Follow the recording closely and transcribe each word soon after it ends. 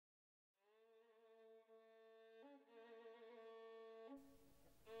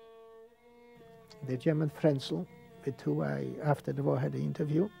the German Frenzel, with who I, after the war, had an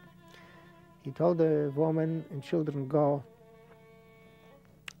interview. He told the woman and children go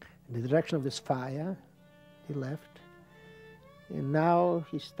in the direction of this fire. He left. And now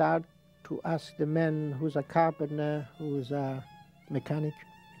he started to ask the men who's a carpenter, who's a mechanic.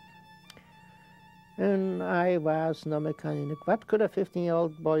 And I was no mechanic. What could a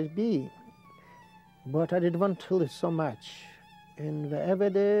 15-year-old boy be? But I didn't want to live so much. And wherever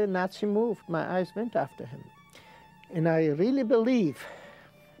the Nazi moved, my eyes went after him. And I really believe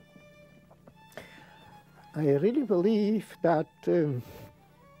that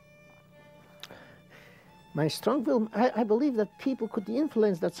my strong will, I believe that people could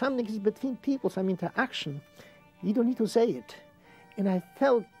influence, that something is between people, some interaction. You don't need to say it. And I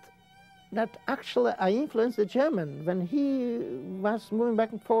felt that actually I influenced the German. When he was moving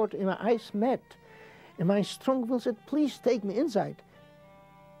back and forth and my eyes met, and my strong will said, please take me inside.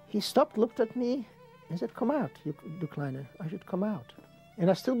 He stopped, looked at me, and said, come out, du Kleine, I should come out. And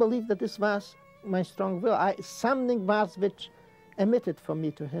I still believe that this was my strong will. Something was which emitted from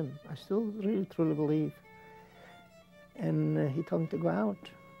me to him. I still really, truly believe. And he told me to go out.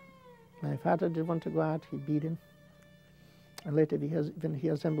 My father didn't want to go out, he beat him. And later, when he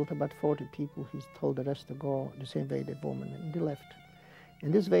assembled about 40 people, he told the rest to go the same way, the woman, and they left.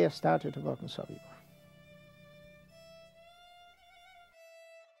 In this way, I started to work in Soviet War.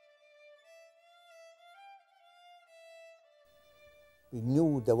 We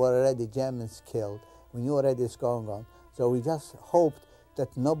knew there were already Germans killed. We knew already it's going on. So we just hoped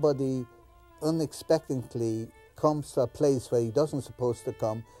that nobody unexpectedly comes to a place where he doesn't supposed to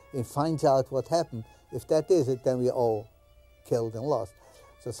come and finds out what happened. If that is it, then we all killed and lost.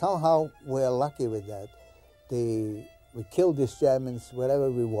 So somehow we're lucky with that. We killed these Germans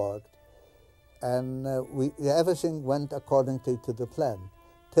wherever we worked, and everything went according to the plan,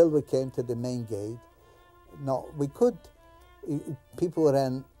 till we came to the main gate. No, we could, people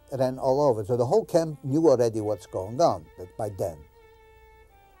ran all over, so the whole camp knew already what's going on by then.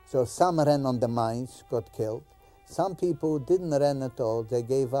 So some ran on the mines, got killed. Some people didn't run at all, they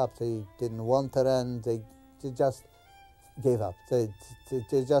gave up, they didn't want to run, they just gave up. They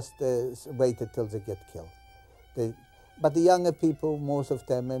just waited till they get killed. But the younger people, most of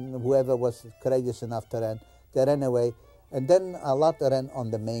them, and whoever was courageous enough to run, they ran away. And then a lot ran on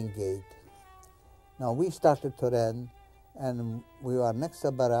the main gate. Now we started to run, and we were next to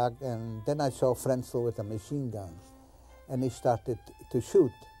a barrack, and then I saw Frenzel with a machine gun, and he started to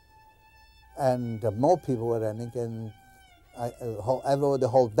shoot. And more people were running, and everybody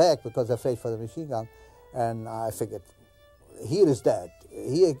held back because they're afraid for the machine gun. And I figured, here is that.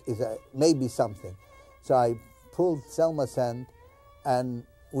 Here is maybe something. So I pulled Selma's hand, and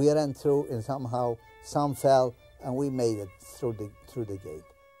we ran through, and somehow some fell, and we made it through the gate.